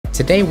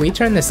Today we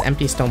turn this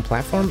empty stone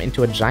platform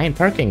into a giant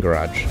parking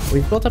garage.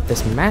 We've built up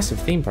this massive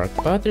theme park,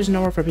 but there's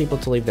nowhere for people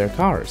to leave their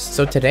cars.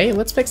 So today,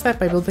 let's fix that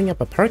by building up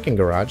a parking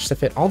garage to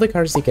fit all the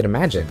cars you could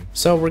imagine.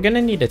 So we're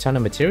gonna need a ton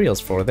of materials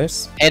for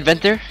this. Hey,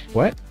 Inventor.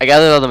 What? I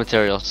gathered all the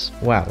materials.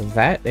 Wow,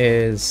 that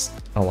is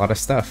a lot of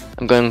stuff.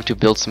 I'm going to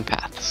build some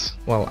paths.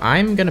 Well,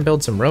 I'm gonna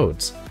build some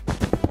roads.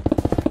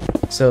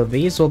 So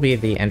these will be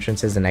the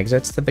entrances and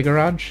exits to the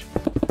garage.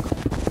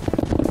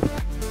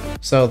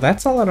 So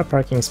that's a lot of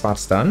parking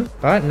spots done,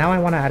 but now I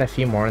want to add a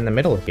few more in the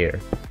middle here.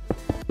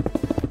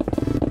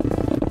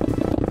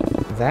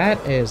 That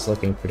is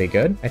looking pretty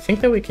good. I think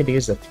that we could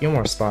use a few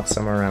more spots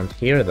somewhere around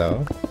here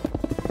though.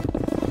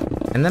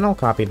 And then I'll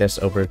copy this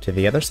over to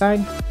the other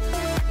side.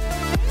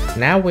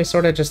 Now we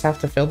sort of just have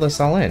to fill this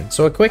all in.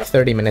 So a quick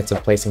 30 minutes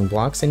of placing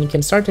blocks and you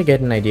can start to get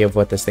an idea of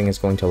what this thing is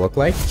going to look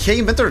like. Hey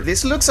Inventor,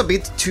 this looks a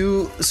bit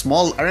too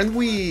small. Aren't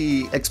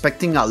we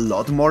expecting a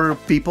lot more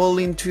people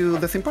into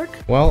the theme park?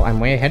 Well,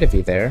 I'm way ahead of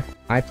you there.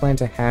 I plan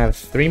to have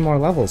 3 more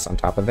levels on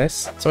top of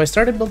this. So I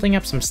started building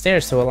up some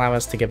stairs to allow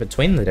us to get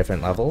between the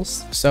different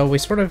levels. So we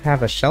sort of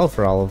have a shell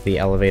for all of the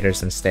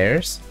elevators and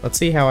stairs. Let's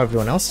see how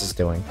everyone else is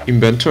doing.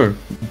 Inventor,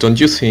 don't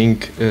you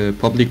think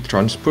public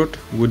transport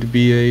would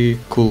be a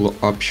cool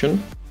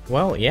option?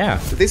 Well, yeah.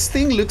 This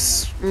thing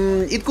looks...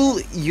 it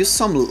could use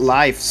some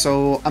life,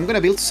 so I'm gonna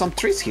build some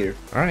trees here.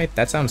 Alright,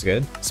 that sounds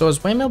good. So as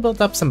Waymo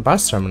built up some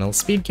bus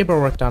terminals, Speedkeeper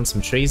worked on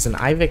some trees, and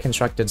Ivy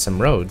constructed some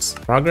roads.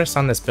 Progress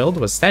on this build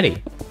was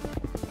steady.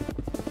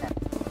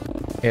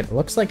 It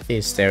looks like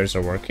these stairs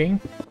are working.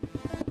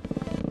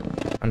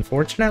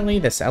 Unfortunately,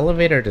 this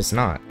elevator does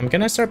not. I'm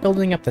gonna start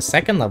building up the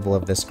second level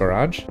of this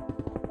garage.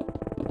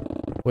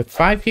 With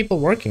 5 people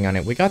working on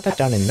it, we got that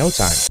done in no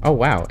time. Oh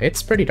wow,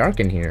 it's pretty dark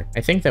in here.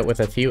 I think that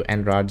with a few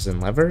end rods and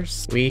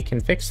levers, we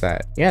can fix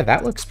that. Yeah,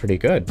 that looks pretty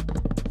good.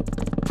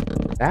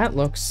 That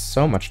looks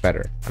so much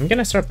better. I'm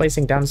gonna start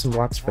placing down some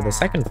blocks for the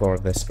second floor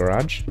of this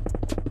garage.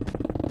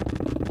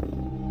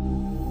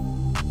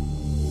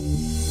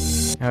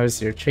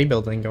 How's your tree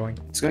building going?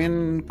 It's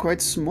going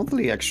quite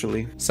smoothly,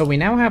 actually. So we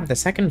now have the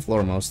second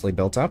floor mostly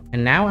built up,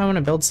 and now I want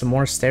to build some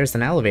more stairs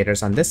and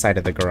elevators on this side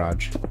of the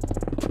garage.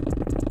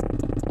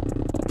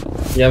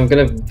 Yeah, I'm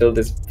gonna build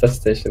this bus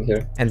station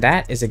here. And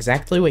that is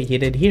exactly what he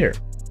did here.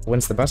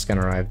 When's the bus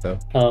gonna arrive, though?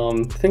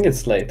 I think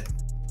it's late.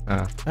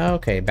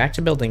 Okay, back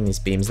to building these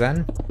beams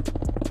then.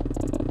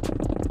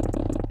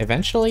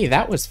 Eventually,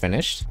 that was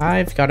finished.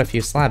 I've got a few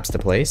slabs to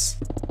place.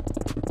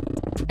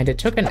 And it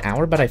took an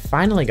hour, but I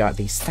finally got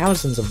these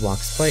thousands of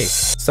blocks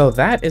placed. So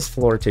that is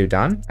floor 2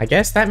 done. I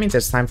guess that means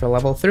it's time for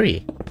level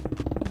 3.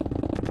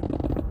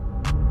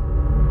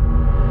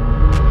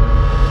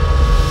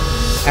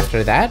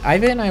 After that,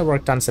 Ivy and I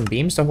worked on some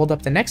beams to hold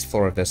up the next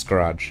floor of this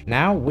garage.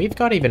 Now, we've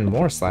got even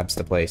more slabs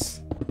to place.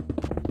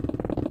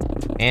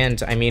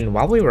 And, I mean,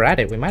 while we were at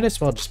it, we might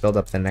as well just build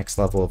up the next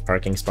level of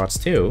parking spots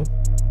too.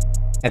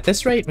 At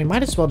this rate, we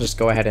might as well just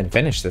go ahead and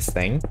finish this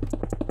thing.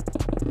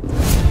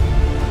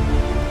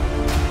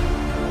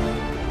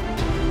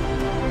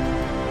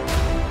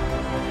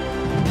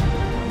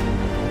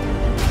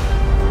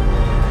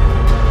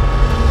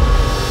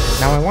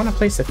 Now I want to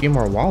place a few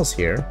more walls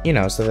here, you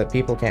know, so that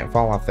people can't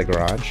fall off the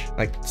garage.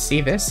 Like, see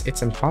this?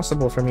 It's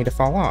impossible for me to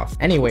fall off.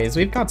 Anyways,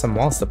 we've got some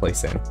walls to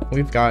place in.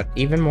 We've got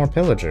even more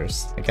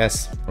pillagers. I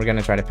guess we're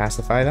gonna try to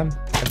pacify them.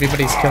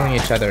 Everybody's killing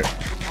each other.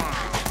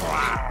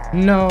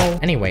 No!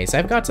 Anyways,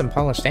 I've got some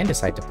polished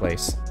andesite to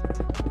place.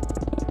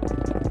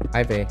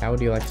 Ivy, how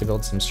would you like to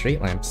build some street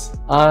lamps?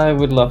 I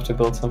would love to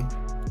build some.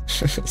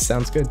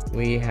 Sounds good.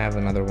 We have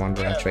another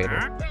wandering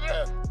trader.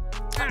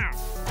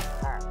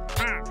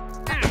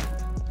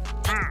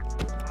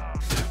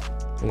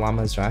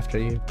 Llamas are after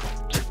you.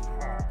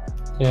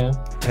 Yeah.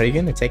 Are you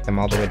gonna take them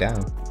all the way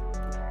down?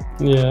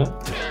 Yeah.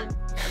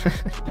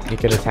 You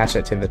could attach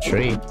it to the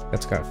tree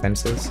that's got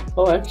fences.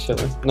 Oh,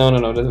 actually. No,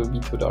 that would be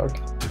too dark.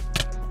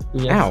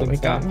 Yes, Ow, exactly.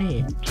 it got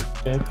me.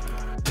 Okay.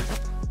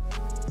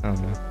 Oh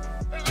no.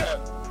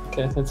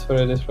 Okay, that's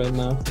where it is right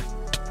now.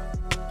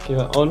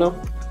 Oh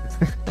no.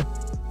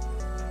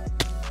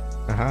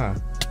 Aha.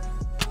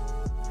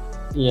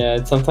 Yeah,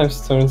 it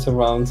sometimes turns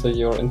around so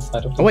you're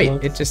inside of the Oh wait,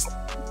 blocks. it just...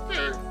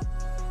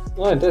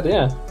 Oh, it did,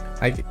 yeah.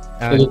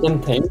 Did you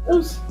contain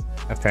those?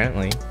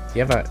 Apparently. Do you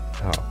have a...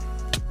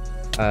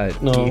 Oh.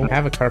 No. Do you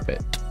have a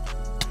carpet?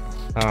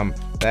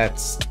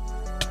 That's...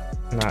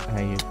 not how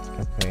you...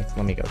 Okay,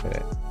 let me go get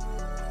it.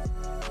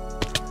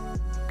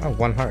 Oh,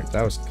 1 heart.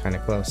 That was kind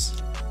of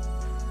close.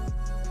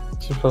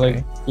 Should probably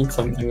Okay. eat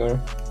something or...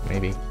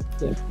 Maybe.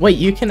 Yeah. Wait,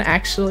 you can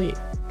actually...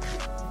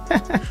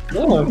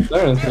 No,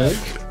 apparently.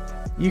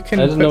 You can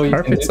I didn't know put you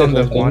can carpets do on the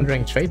anything.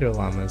 wandering trader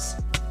llamas.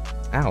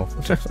 Ow.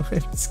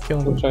 It's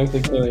killing I'm me. trying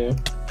to kill you.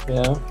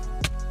 Yeah.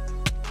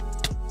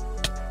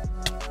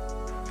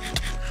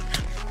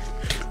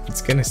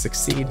 It's gonna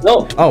succeed.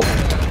 No! Oh!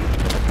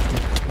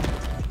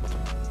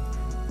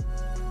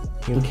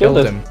 You You killed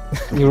killed him.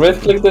 You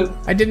right-clicked it.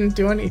 I didn't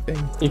do anything.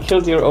 You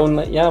killed your own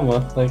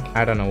llama. Like,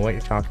 I don't know what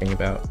you're talking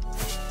about.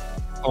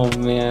 oh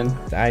man.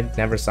 I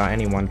never saw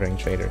any wandering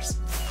traders.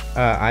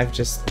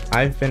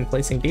 I've been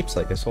placing deep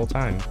slate this whole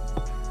time.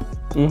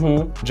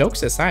 Mm-hmm.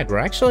 Jokes aside, we're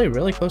actually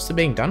really close to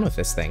being done with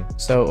this thing.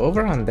 So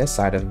over on this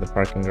side of the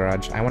parking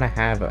garage, I want to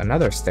have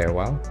another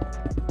stairwell.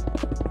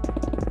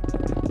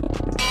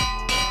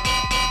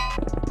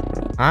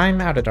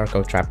 I'm out of dark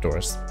oak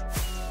trapdoors.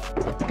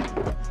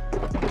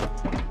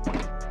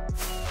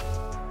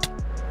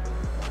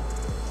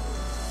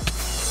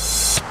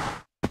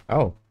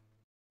 Oh.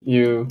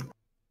 You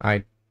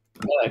I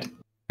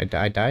died.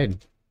 I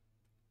died.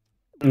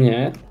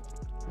 Yeah.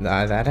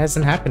 That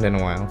hasn't happened in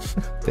a while.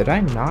 Did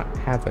I not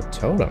have a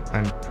totem?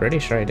 I'm pretty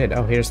sure I did.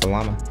 Oh, here's the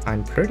llama.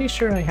 I'm pretty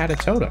sure I had a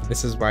totem.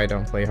 This is why I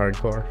don't play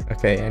hardcore.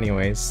 Okay,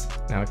 anyways,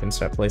 now I can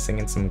start placing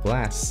in some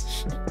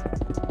glass.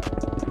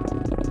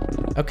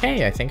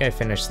 Okay, I think I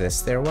finished this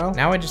stairwell.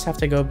 Now I just have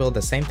to go build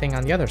the same thing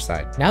on the other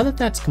side. Now that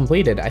that's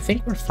completed, I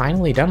think we're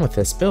finally done with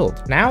this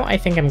build. Now I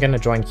think I'm gonna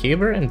join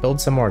Cuber and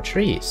build some more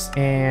trees.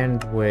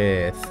 And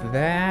with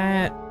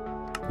that,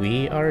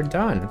 we are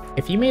done.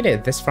 If you made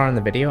it this far in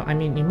the video, I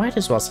mean, you might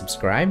as well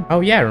subscribe. Oh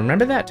yeah,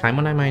 remember that time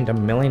when I mined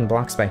 1,000,000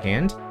 blocks by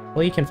hand?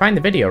 Well, you can find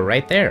the video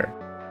right there.